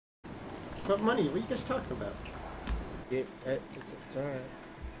What money? What are you guys talking about? It's alright.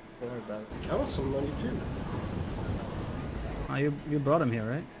 Don't worry about it. I want some money too. Oh, you brought him here,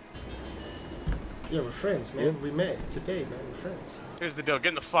 right? Yeah, we're friends, man. We met today, man. We're friends. Here's the deal. Get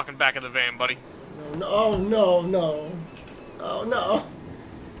in the fucking back of the van, buddy. No, oh no, no. Oh no.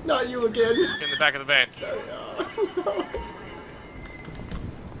 Not you again. Get in the back of the van. No.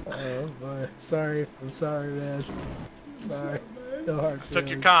 Oh boy. Sorry. I'm sorry, man. Sorry. No hard Took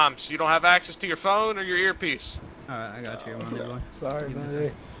your feelings. comms. You don't have access to your phone or your earpiece. Alright, I got you. I'm on there, boy. Sorry,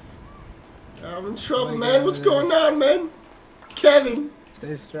 buddy. I'm in trouble, Oh my man. God, What's going on, man? Kevin.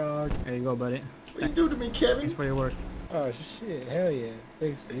 Stay strong. There you go, buddy. What you do to me, Kevin? Thanks for your work. Oh shit. Hell yeah.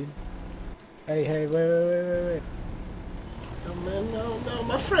 Thanks, dude. Hey, wait. No, man, no.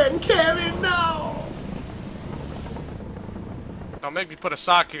 My friend Kevin, no. Don't make me put a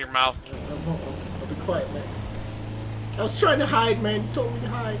sock in your mouth. I'll be quiet, man. I was trying to hide, man. You told me to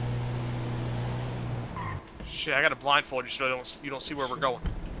hide. Shit, I got a blindfold you so you don't see where we're going.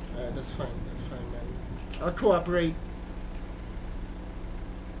 Alright, that's fine, man. I'll cooperate.